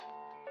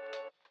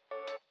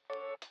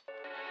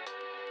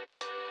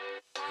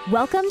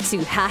Welcome to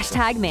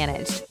Hashtag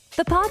Managed,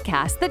 the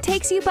podcast that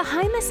takes you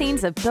behind the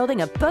scenes of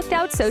building a booked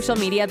out social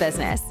media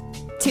business.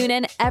 Tune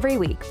in every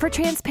week for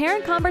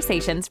transparent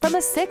conversations from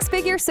a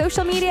six-figure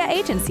social media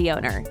agency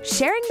owner,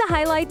 sharing the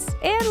highlights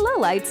and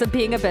lowlights of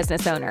being a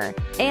business owner,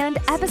 and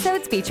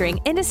episodes featuring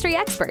industry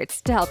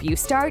experts to help you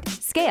start,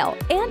 scale,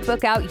 and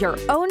book out your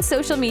own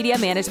social media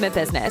management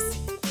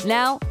business.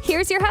 Now,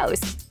 here's your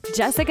host,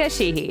 Jessica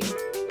Sheehy.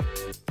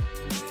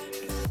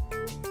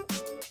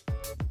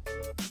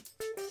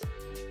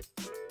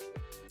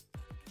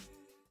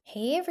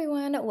 Hey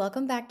everyone,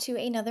 welcome back to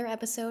another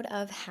episode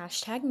of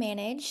Hashtag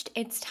Managed.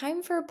 It's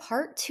time for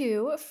part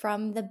 2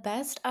 from the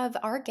best of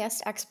our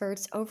guest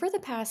experts over the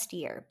past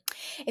year.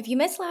 If you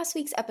missed last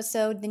week's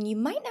episode, then you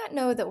might not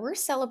know that we're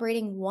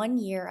celebrating 1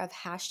 year of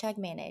Hashtag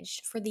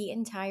Managed for the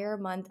entire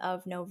month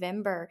of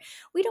November.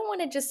 We don't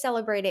want to just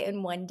celebrate it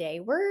in one day.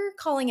 We're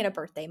calling it a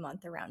birthday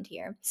month around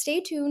here. Stay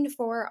tuned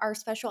for our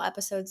special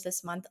episodes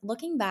this month,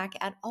 looking back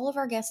at all of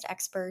our guest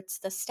experts,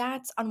 the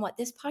stats on what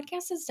this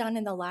podcast has done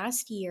in the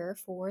last year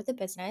for the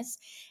business,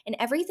 and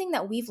everything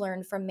that we've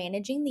learned from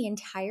managing the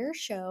entire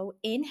show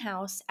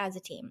in-house as a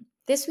team.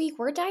 This week,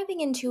 we're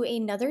diving into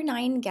another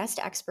 9 guest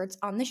experts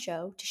on the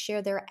show to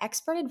share their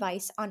expert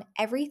advice on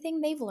everything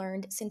they've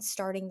learned since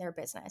starting their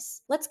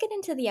business. Let's get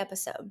into the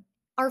episode.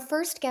 Our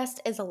first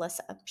guest is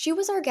Alyssa. She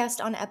was our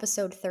guest on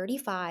episode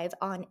 35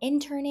 on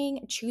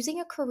interning, choosing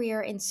a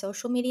career in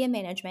social media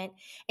management,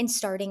 and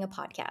starting a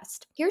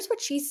podcast. Here's what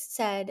she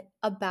said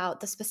about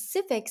the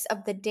specifics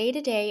of the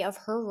day-to-day of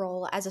her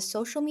role as a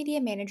social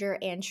media manager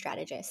and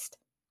strategist.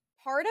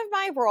 Part of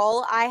my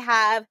role, I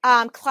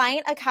have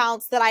client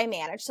accounts that I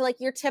manage. So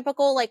like your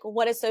typical, like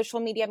what a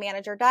social media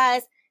manager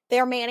does,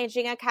 they're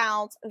managing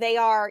accounts. They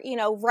are,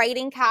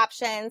 writing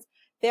captions.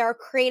 They're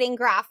creating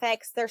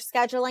graphics. They're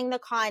scheduling the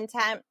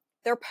content.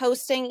 They're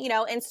posting,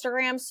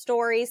 Instagram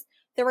stories.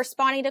 They're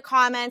responding to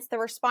comments. They're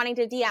responding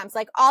to DMs,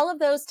 like all of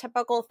those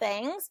typical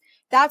things.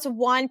 That's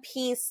one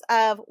piece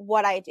of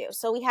what I do.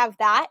 So we have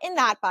that in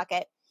that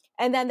bucket.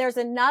 And then there's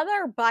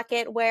another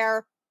bucket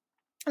where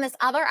this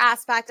other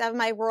aspect of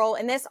my role,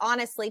 and this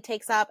honestly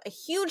takes up a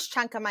huge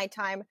chunk of my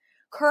time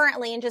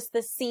currently in just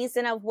the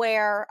season of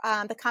where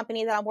the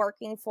company that I'm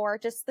working for,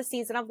 just the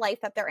season of life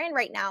that they're in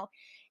right now,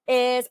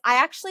 is I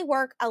actually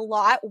work a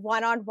lot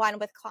one-on-one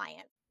with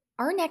clients.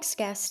 Our next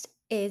guest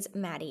is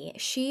Maddie.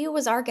 She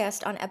was our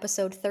guest on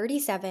episode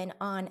 37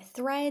 on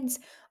Threads,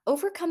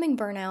 overcoming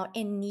burnout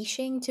and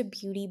niching to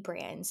beauty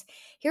brands.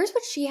 Here's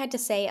what she had to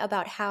say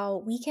about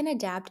how we can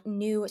adapt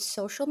new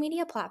social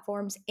media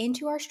platforms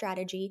into our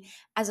strategy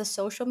as a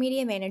social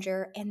media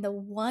manager and the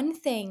one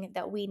thing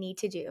that we need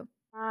to do.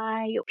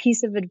 My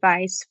piece of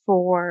advice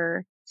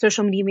for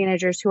social media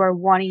managers who are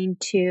wanting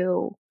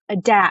to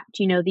adapt,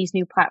 these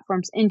new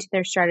platforms into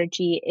their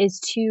strategy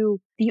is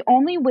the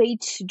only way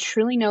to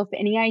truly know if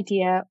any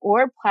idea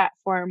or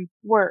platform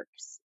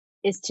works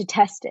is to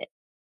test it.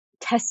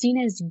 Testing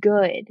is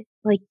good.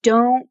 Like,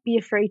 don't be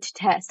afraid to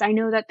test. I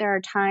know that there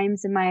are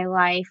times in my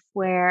life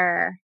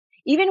where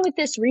even with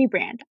this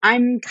rebrand,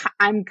 I'm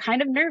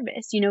kind of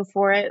nervous,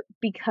 for it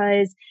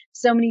because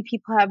so many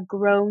people have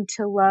grown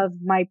to love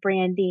my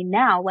branding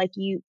now. Like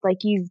you've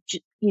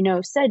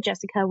said,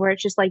 Jessica, where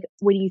it's just like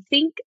when you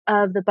think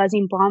of the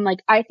Buzzing Blonde,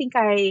 like I think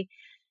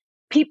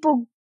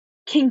people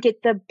can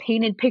get the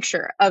painted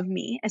picture of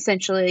me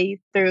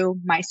essentially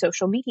through my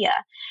social media,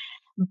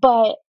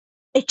 but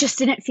it just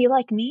didn't feel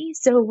like me.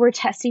 So we're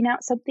testing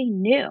out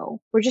something new.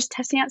 We're just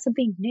testing out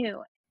something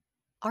new.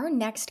 Our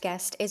next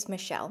guest is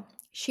Michelle.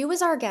 She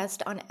was our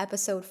guest on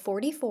episode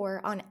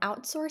 44 on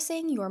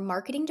outsourcing your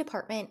marketing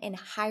department and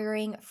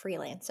hiring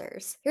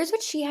freelancers. Here's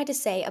what she had to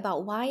say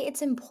about why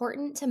it's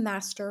important to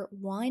master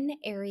one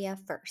area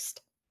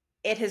first.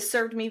 It has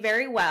served me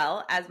very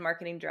well as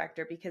marketing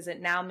director because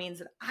it now means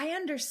that I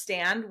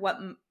understand what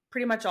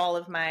pretty much all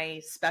of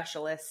my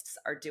specialists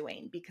are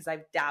doing because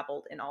I've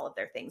dabbled in all of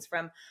their things,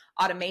 from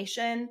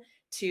automation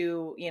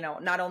to,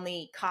 not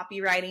only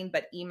copywriting,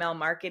 but email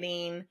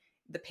marketing,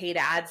 the paid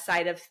ad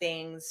side of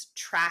things,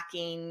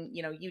 tracking,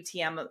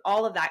 UTM,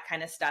 all of that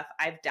kind of stuff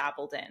I've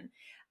dabbled in.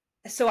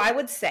 So I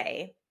would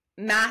say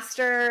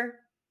master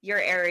your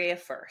area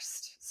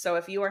first. So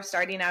if you are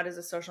starting out as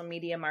a social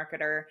media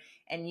marketer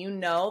and you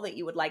know that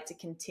you would like to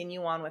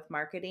continue on with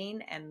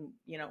marketing and,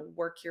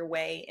 work your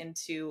way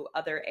into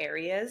other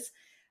areas,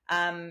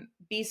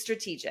 be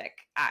strategic.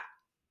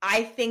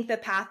 I think the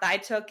path I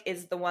took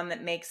is the one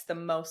that makes the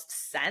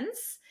most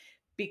sense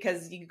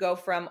because you go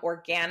from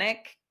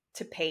organic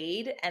to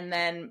paid. And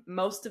then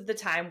most of the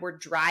time we're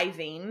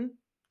driving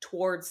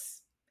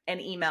towards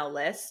an email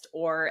list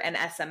or an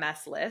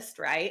SMS list,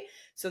 right?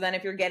 So then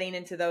if you're getting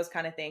into those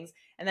kind of things,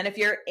 and then if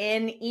you're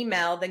in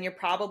email, then you're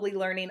probably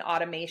learning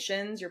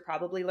automations, you're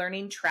probably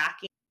learning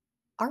tracking.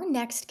 Our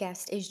next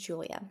guest is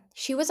Julia.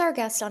 She was our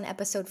guest on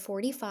episode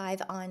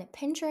 45 on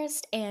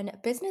Pinterest and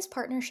business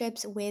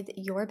partnerships with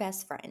your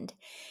best friend.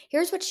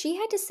 Here's what she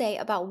had to say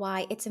about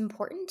why it's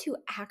important to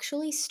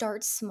actually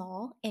start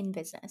small in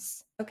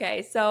business.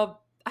 Okay, so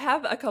I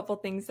have a couple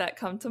things that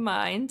come to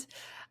mind.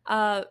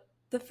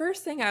 The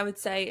first thing I would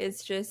say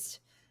is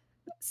just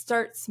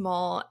start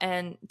small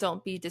and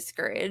don't be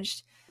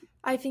discouraged.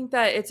 I think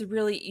that it's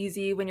really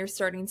easy when you're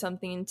starting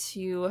something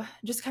to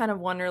just kind of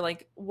wonder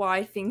like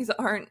why things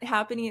aren't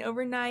happening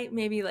overnight,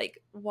 maybe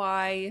like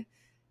why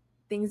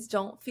things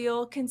don't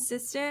feel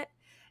consistent.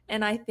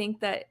 And I think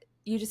that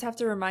you just have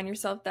to remind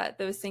yourself that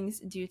those things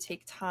do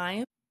take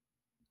time.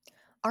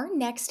 Our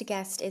next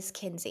guest is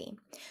Kinsey.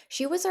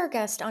 She was our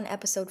guest on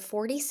episode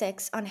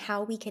 46 on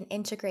how we can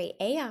integrate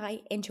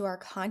AI into our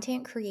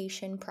content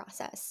creation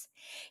process.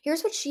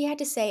 Here's what she had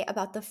to say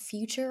about the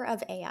future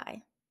of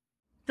AI.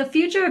 The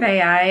future of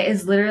AI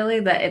is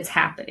literally that it's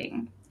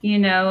happening,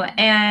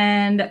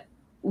 and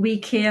we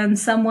can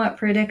somewhat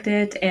predict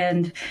it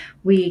and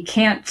we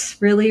can't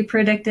really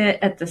predict it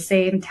at the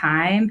same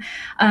time.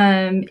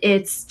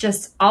 It's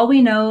just all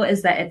we know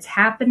is that it's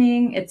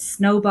happening, it's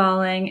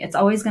snowballing, it's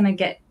always going to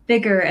get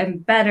bigger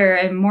and better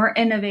and more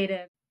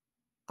innovative.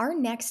 Our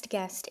next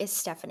guest is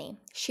Stephanie.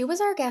 She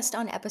was our guest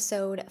on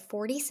episode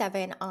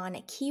 47 on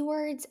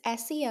keywords,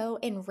 SEO,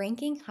 and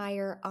ranking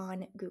higher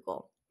on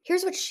Google.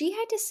 Here's what she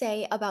had to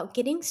say about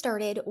getting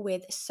started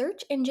with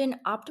search engine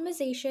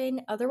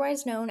optimization,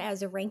 otherwise known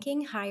as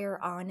ranking higher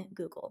on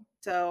Google.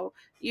 So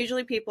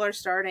usually people are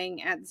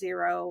starting at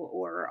 0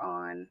 or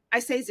on, I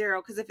say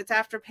 0 because if it's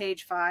after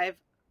page 5,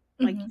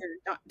 like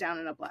you're down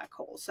in a black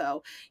hole.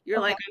 So you're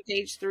like on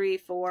page 3,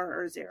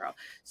 4, or 0.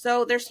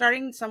 So they're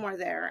starting somewhere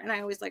there. And I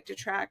always like to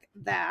track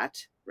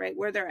that, right,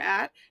 where they're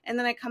at. And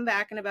then I come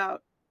back in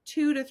about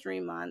 2 to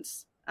 3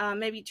 months,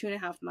 maybe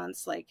 2.5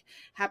 months, like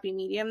happy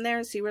medium there,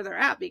 and see where they're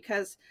at,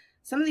 because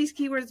some of these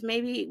keywords,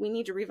 maybe we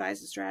need to revise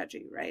the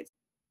strategy, right?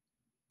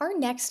 Our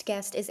next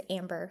guest is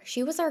Amber.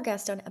 She was our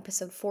guest on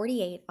episode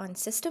 48 on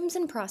systems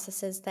and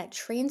processes that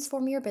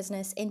transform your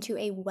business into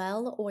a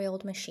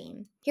well-oiled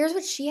machine. Here's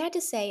what she had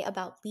to say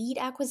about lead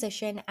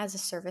acquisition as a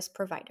service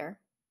provider.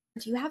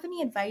 Do you have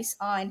any advice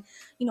on,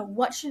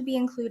 what should be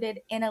included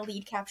in a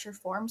lead capture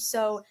form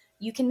so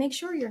you can make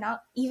sure you're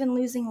not even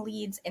losing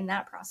leads in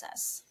that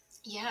process?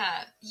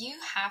 Yeah, you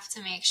have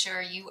to make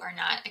sure you are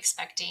not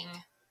expecting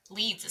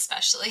leads,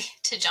 especially,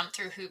 to jump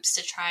through hoops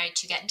to try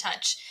to get in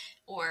touch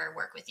or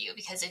work with you,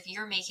 because if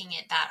you're making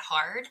it that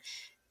hard,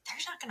 they're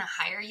not going to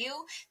hire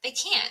you. They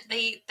can't.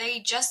 They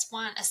just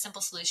want a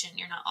simple solution.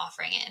 You're not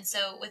offering it. And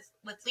so with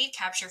lead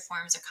capture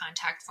forms or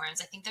contact forms,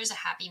 I think there's a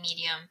happy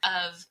medium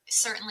of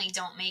certainly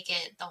don't make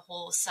it the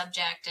whole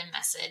subject and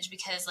message,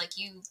 because like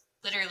you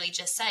literally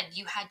just said,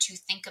 you had to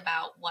think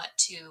about what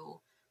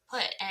to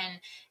put. And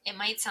it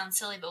might sound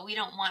silly, but we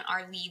don't want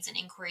our leads and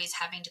inquiries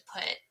having to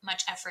put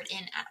much effort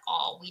in at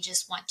all. We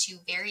just want to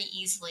very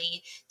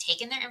easily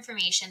take in their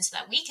information so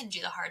that we can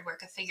do the hard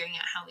work of figuring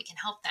out how we can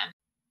help them.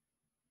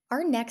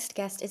 Our next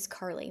guest is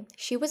Carly.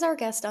 She was our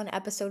guest on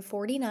episode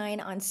 49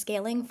 on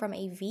scaling from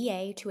a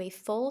VA to a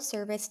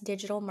full-service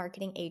digital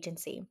marketing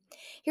agency.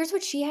 Here's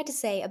what she had to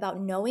say about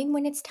knowing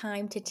when it's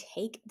time to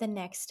take the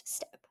next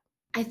step.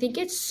 I think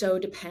it so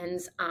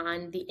depends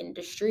on the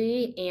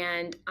industry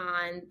and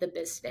on the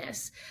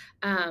business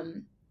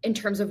in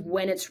terms of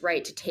when it's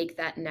right to take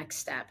that next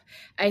step.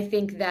 I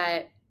think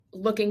that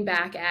looking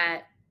back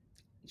at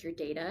your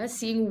data,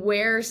 seeing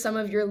where some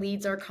of your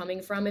leads are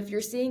coming from, if you're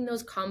seeing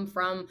those come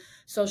from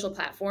social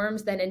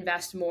platforms, then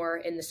invest more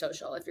in the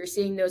social. If you're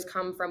seeing those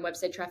come from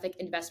website traffic,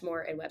 invest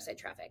more in website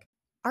traffic.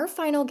 Our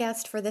final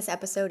guest for this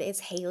episode is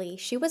Haley.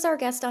 She was our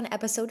guest on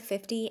episode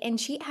 50, and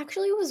she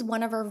actually was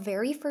one of our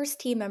very first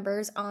team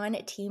members on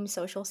Team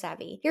Social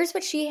Savvy. Here's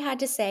what she had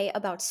to say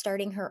about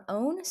starting her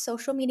own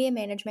social media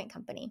management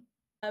company.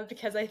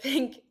 Because I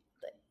think,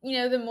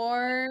 the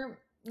more,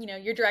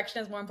 your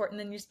direction is more important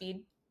than your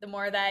speed. The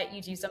more that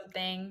you do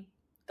something,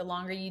 the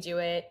longer you do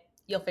it,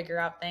 you'll figure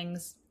out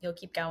things, you'll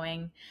keep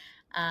going.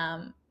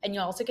 And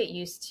you'll also get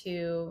used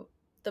to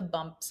the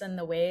bumps and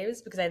the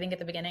waves, because I think at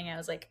the beginning I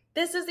was like,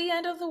 this is the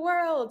end of the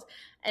world.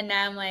 And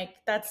now I'm like,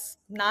 that's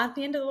not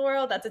the end of the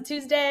world. That's a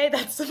Tuesday.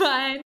 That's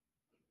fine.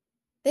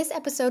 This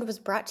episode was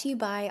brought to you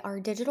by our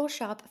digital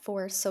shop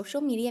for social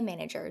media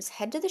managers.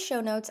 Head to the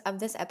show notes of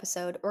this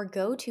episode or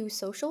go to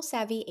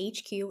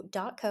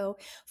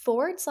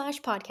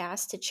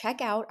socialsavvyhq.co/podcast to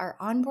check out our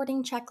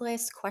onboarding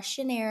checklist,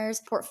 questionnaires,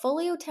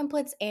 portfolio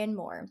templates, and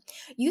more.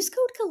 Use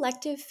code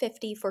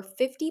Collective50 for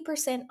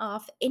 50%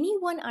 off any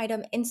one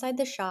item inside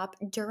the shop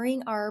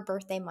during our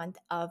birthday month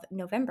of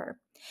November.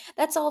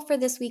 That's all for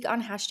this week on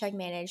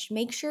 #Managed.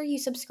 Make sure you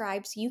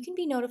subscribe so you can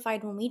be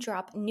notified when we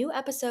drop new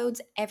episodes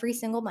every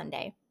single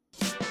Monday.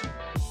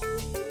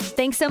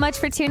 Thanks so much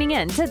for tuning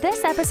in to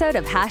this episode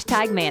of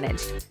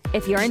 #Managed.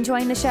 If you're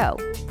enjoying the show,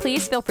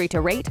 please feel free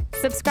to rate,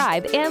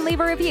 subscribe, and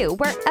leave a review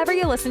wherever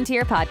you listen to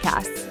your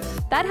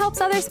podcasts. That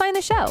helps others find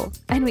the show,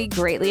 and we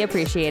greatly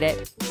appreciate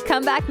it.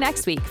 Come back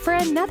next week for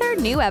another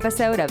new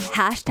episode of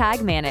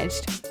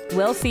 #Managed.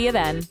 We'll see you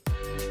then.